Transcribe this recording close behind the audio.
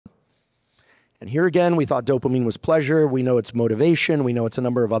And here again, we thought dopamine was pleasure. We know it's motivation. We know it's a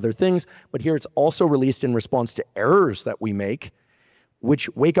number of other things. But here it's also released in response to errors that we make, which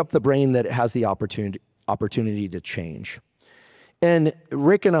wake up the brain that has the opportunity to change. And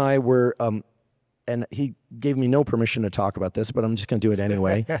Rick and I were, and he gave me no permission to talk about this, but I'm just going to do it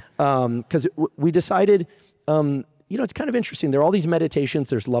anyway. Because we decided, it's kind of interesting. There are all these meditations.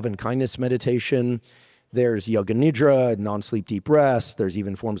 There's love and kindness meditation. There's yoga nidra, non-sleep deep rest. There's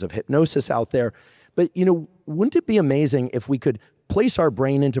even forms of hypnosis out there. But, wouldn't it be amazing if we could place our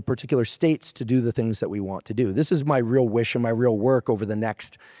brain into particular states to do the things that we want to do? This is my real wish and my real work over the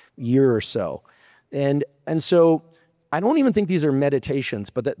next year or so. And so I don't even think these are meditations,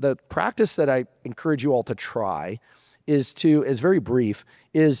 but the practice that I encourage you all to try is very brief,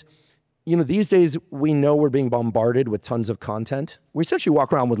 is, these days we know we're being bombarded with tons of content. We essentially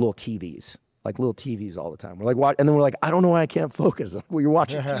walk around with little TVs. Like little TVs all the time. We're like, what? And then we're like, I don't know why I can't focus. Well, you're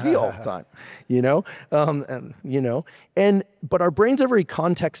watching TV all the time, but our brains are very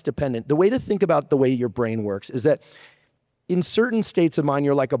context dependent. The way to think about the way your brain works is that in certain states of mind,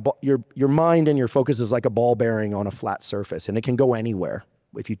 you're like your mind and your focus is like a ball bearing on a flat surface, and it can go anywhere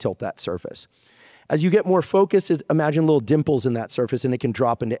if you tilt that surface. As you get more focused, imagine little dimples in that surface, and it can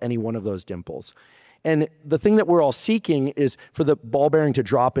drop into any one of those dimples. And the thing that we're all seeking is for the ball bearing to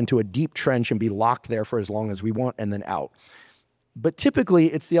drop into a deep trench and be locked there for as long as we want and then out. But typically,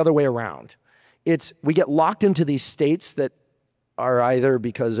 it's the other way around. We get locked into these states that are either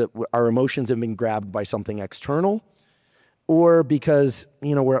because our emotions have been grabbed by something external, or because,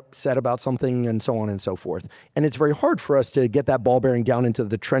 we're upset about something, and so on and so forth. And it's very hard for us to get that ball bearing down into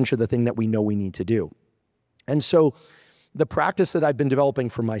the trench of the thing that we know we need to do. And so the practice that I've been developing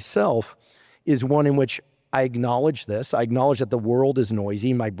for myself is one in which I acknowledge this. I acknowledge that the world is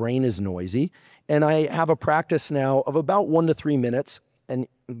noisy, my brain is noisy, and I have a practice now of about 1 to 3 minutes. And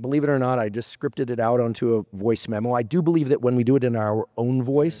believe it or not, I just scripted it out onto a voice memo. I do believe that when we do it in our own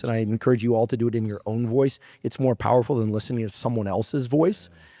voice, and I encourage you all to do it in your own voice, it's more powerful than listening to someone else's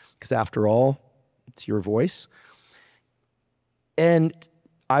voice, because after all, it's your voice. And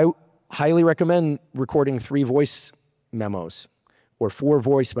I highly recommend recording 3 voice memos or 4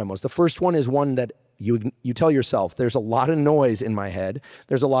 voice memos. The first one is one that you tell yourself, there's a lot of noise in my head,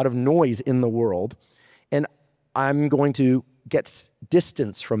 there's a lot of noise in the world, and I'm going to get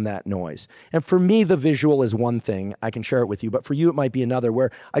distance from that noise. And for me, the visual is one thing. I can share it with you, but for you, it might be another,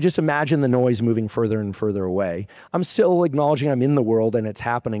 where I just imagine the noise moving further and further away. I'm still acknowledging I'm in the world and it's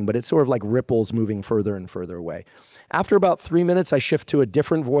happening, but it's sort of like ripples moving further and further away. After about 3 minutes, I shift to a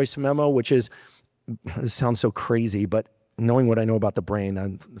different voice memo, which is, this sounds so crazy, but knowing what I know about the brain,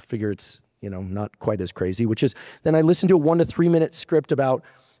 I figure it's, not quite as crazy, which is, then I listen to a 1 to 3 minute script about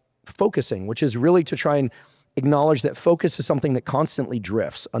focusing, which is really to try and acknowledge that focus is something that constantly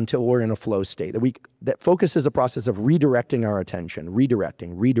drifts until we're in a flow state. That focus is a process of redirecting our attention,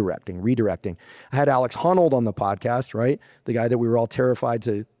 redirecting. I had Alex Honnold on the podcast, right? The guy that we were all terrified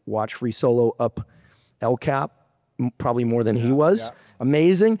to watch free solo up El Cap, probably more than he was. Yeah.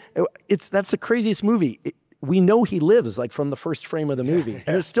 Amazing. That's the craziest movie. We know he lives like from the first frame of the movie,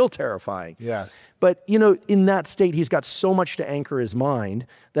 and it's still terrifying. Yes. But in that state, he's got so much to anchor his mind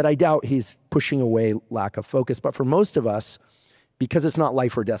that I doubt he's pushing away lack of focus. But for most of us, because it's not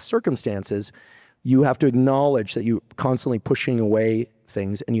life or death circumstances, you have to acknowledge that you're constantly pushing away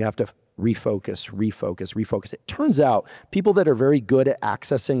things, and you have to refocus. It turns out people that are very good at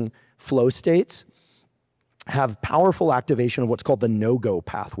accessing flow states have powerful activation of what's called the no-go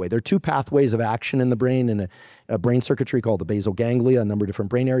pathway. There are 2 pathways of action in the brain and a brain circuitry called the basal ganglia, a number of different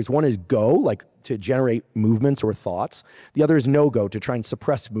brain areas. One is go, like to generate movements or thoughts. The other is no-go, to try and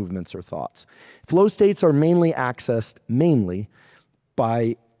suppress movements or thoughts. Flow states are mainly accessed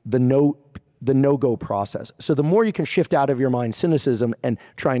by the no-go process. So the more you can shift out of your mind cynicism and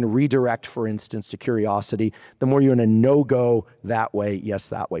try and redirect, for instance, to curiosity, the more you're in a no-go that way, yes,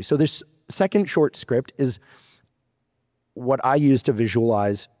 that way. So this second short script is what I use to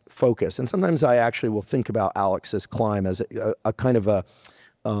visualize focus. And sometimes I actually will think about Alex's climb as a kind of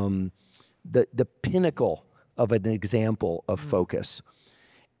the pinnacle of an example of focus.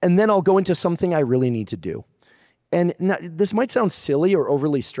 And then I'll go into something I really need to do. And now, this might sound silly or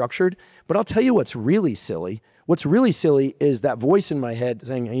overly structured, but I'll tell you what's really silly. What's really silly is that voice in my head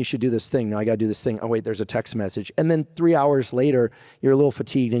saying, hey, you should do this thing. No, I got to do this thing. Oh, wait, there's a text message. And then 3 hours later, you're a little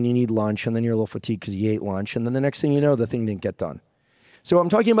fatigued and you need lunch. And then you're a little fatigued because you ate lunch. And then the next thing you know, the thing didn't get done. So I'm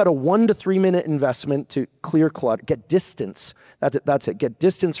talking about a 1 to 3 minute investment to clear clutter, get distance. That's it. Get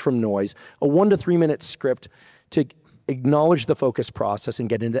distance from noise. A 1 to 3 minute script to acknowledge the focus process and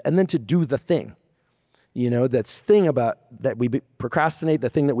get into, and then to do the thing. You know, that's thing about that we procrastinate, the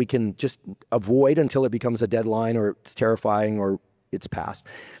thing that we can just avoid until it becomes a deadline or it's terrifying or it's past.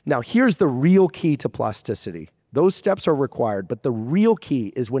 Now, here's the real key to plasticity. Those steps are required, but the real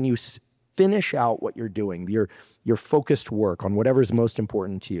key is when you finish out what you're doing, your focused work on whatever is most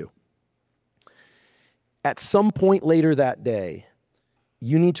important to you. At some point later that day,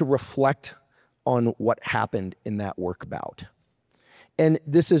 you need to reflect on what happened in that work bout. And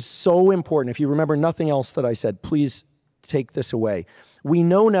this is so important. If you remember nothing else that I said, please take this away. We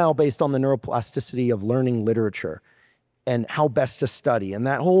know now, based on the neuroplasticity of learning literature and how best to study and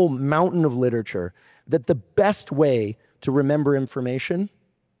that whole mountain of literature, that the best way to remember information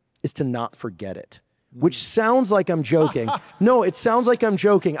is to not forget it. Which sounds like I'm joking. No, it sounds like I'm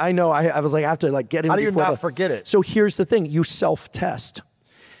joking. I know, I was like, I have to like get in. How do you not forget it? So here's the thing, you self-test.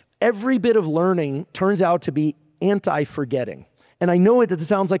 Every bit of learning turns out to be anti-forgetting. And I know it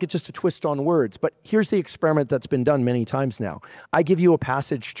sounds like it's just a twist on words, but here's the experiment that's been done many times now. I give you a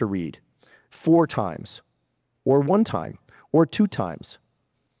passage to read 4 times, or 1 time, or 2 times.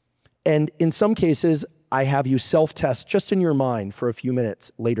 And in some cases, I have you self-test just in your mind for a few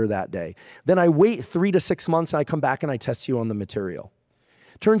minutes later that day. Then I wait 3 to 6 months and I come back and I test you on the material.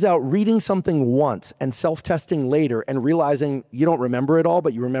 Turns out reading something once and self-testing later and realizing you don't remember it all,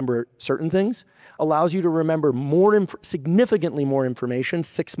 but you remember certain things, allows you to remember significantly more information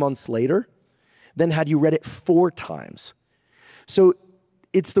 6 months later than had you read it 4 times. So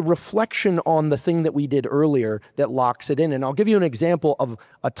it's the reflection on the thing that we did earlier that locks it in. And I'll give you an example of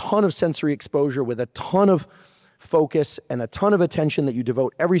a ton of sensory exposure with a ton of focus and a ton of attention that you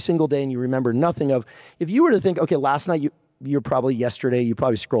devote every single day and you remember nothing of. If you were to think, okay, last night, you probably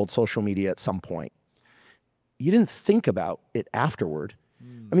scrolled social media at some point. You didn't think about it afterward.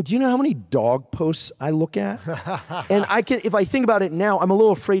 I mean, do you know how many dog posts I look at? And if I think about it now, I'm a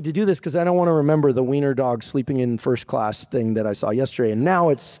little afraid to do this because I don't want to remember the wiener dog sleeping in first class thing that I saw yesterday. And now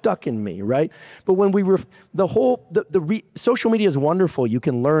it's stuck in me, right? But when social media is wonderful. You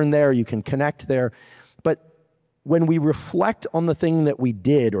can learn there, you can connect there. But when we reflect on the thing that we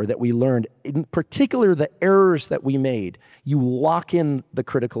did or that we learned, in particular the errors that we made, you lock in the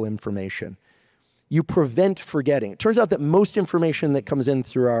critical information. You prevent forgetting. It turns out that most information that comes in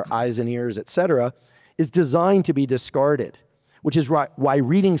through our eyes and ears, et cetera, is designed to be discarded, which is why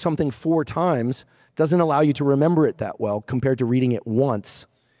reading something 4 times doesn't allow you to remember it that well compared to reading it once.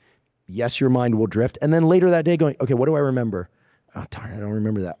 Yes, your mind will drift. And then later that day going, okay, what do I remember? Oh, darn, I don't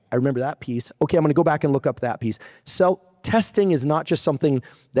remember that. I remember that piece. Okay, I'm gonna go back and look up that piece. Self-testing is not just something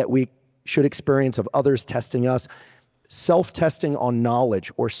that we should experience of others testing us. Self-testing on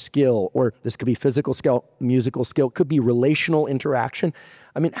knowledge or skill, or this could be physical skill, musical skill, could be relational interaction.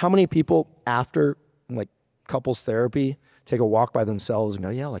 I mean, how many people after like couples therapy take a walk by themselves and go,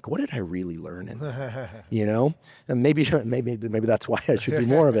 yeah, like what did I really learn in that? You know? And maybe that's why I should do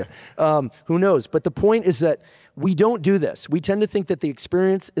more of it. Who knows? But the point is that we don't do this. We tend to think that the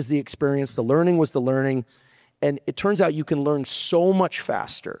experience is the experience, the learning was the learning, and it turns out you can learn so much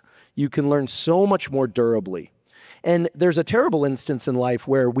faster. You can learn so much more durably. And there's a terrible instance in life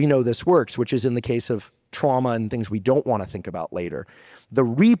where we know this works, which is in the case of trauma and things we don't want to think about later. The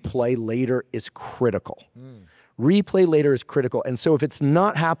replay later is critical. Replay later is critical. And so if it's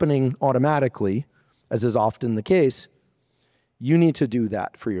not happening automatically, as is often the case, you need to do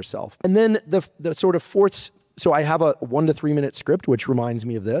that for yourself. And then the sort of fourth, so I have a 1 to 3 minute script, which reminds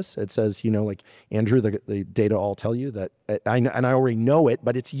me of this. It says, you know, like, Andrew, the data all tell you that, and I already know it,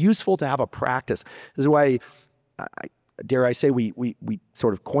 but it's useful to have a practice. This is why dare I say, we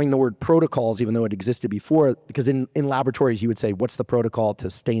sort of coined the word protocols, even though it existed before, because in laboratories you would say, what's the protocol to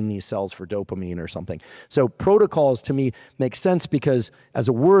stain these cells for dopamine or something? So protocols to me make sense because as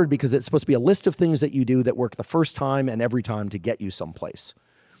a word, because it's supposed to be a list of things that you do that work the first time and every time to get you someplace.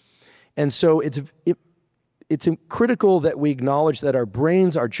 And so it's critical that we acknowledge that our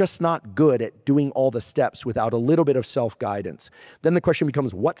brains are just not good at doing all the steps without a little bit of self-guidance. Then the question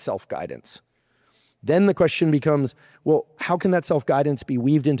becomes, what self-guidance? Then the question becomes, well, how can that self-guidance be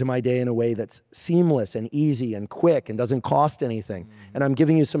weaved into my day in a way that's seamless and easy and quick and doesn't cost anything? And I'm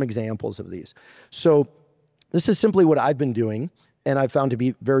giving you some examples of these. So this is simply what I've been doing and I've found to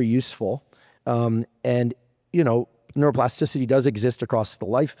be very useful. And, you know, neuroplasticity does exist across the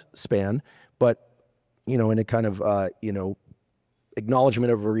lifespan, but, you know, in a kind of, you know,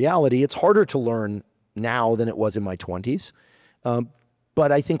 acknowledgement of a reality, it's harder to learn now than it was in my 20s.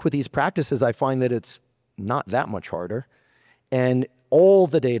 But I think with these practices, I find that it's not that much harder. And all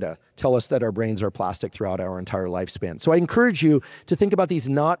the data tell us that our brains are plastic throughout our entire lifespan. So I encourage you to think about these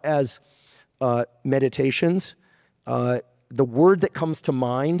not as meditations. The word that comes to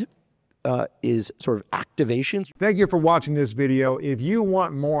mind is sort of activation. Thank you for watching this video. If you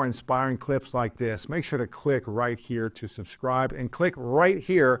want more inspiring clips like this, make sure to click right here to subscribe and click right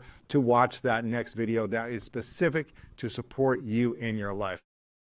here to watch that next video that is specific to support you in your life.